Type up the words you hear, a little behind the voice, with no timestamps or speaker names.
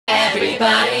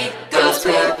Everybody goes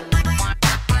poop.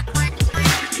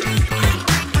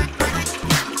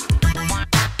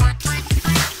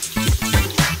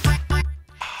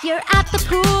 You're at the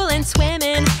pool and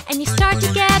swimming, and you start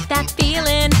to get that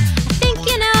feeling. I think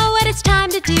you know what it's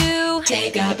time to do.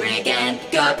 Take a break and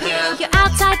go poop. You're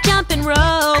outside jumping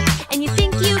rope, and you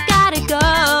think you gotta go.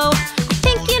 I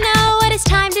think you know what it's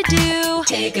time to do.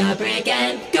 Take a break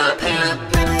and go poop.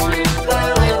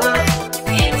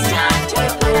 It's time to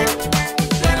poop.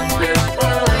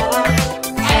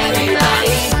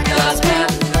 Everybody goes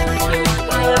poop.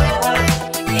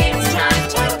 It's time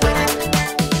to poop.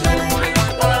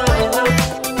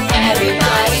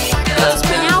 Everybody goes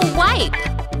poop. Now wipe,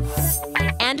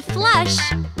 and flush,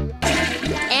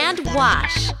 and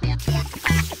wash.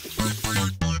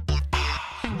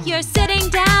 You're sitting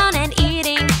down and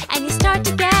eating, and you start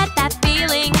to get that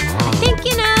feeling. I think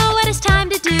you know what it's time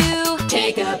to do.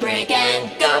 Take a break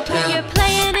and go poop. You're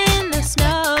playing in the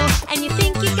snow, and you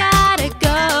think you gotta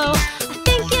go. I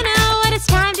think you know what it's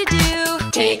time to do.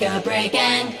 Take a break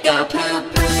and go poop.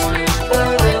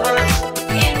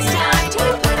 It's time to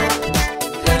poop.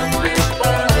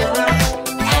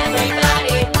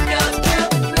 Everybody goes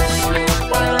poop.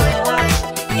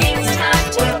 It's time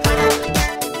to poop.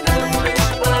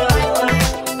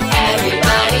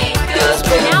 Everybody goes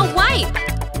poop. Now wipe,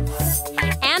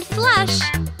 and flush,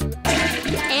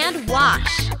 and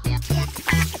wash.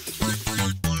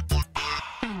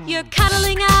 You're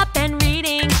cuddling up and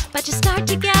reading, but you start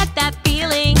to get that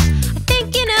feeling. I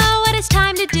think you know what it's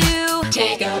time to do.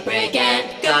 Take a break and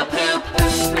go poop.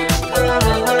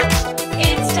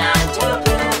 It's time to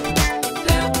poop.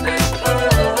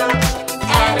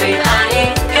 Everybody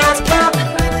goes poop.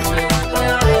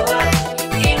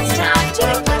 It's time to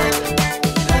poop.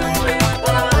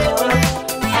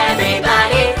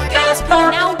 Everybody goes poop.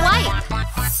 Now wipe,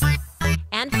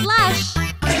 and flush,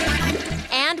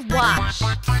 and wash.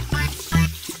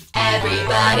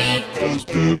 Everybody goes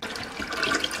poop.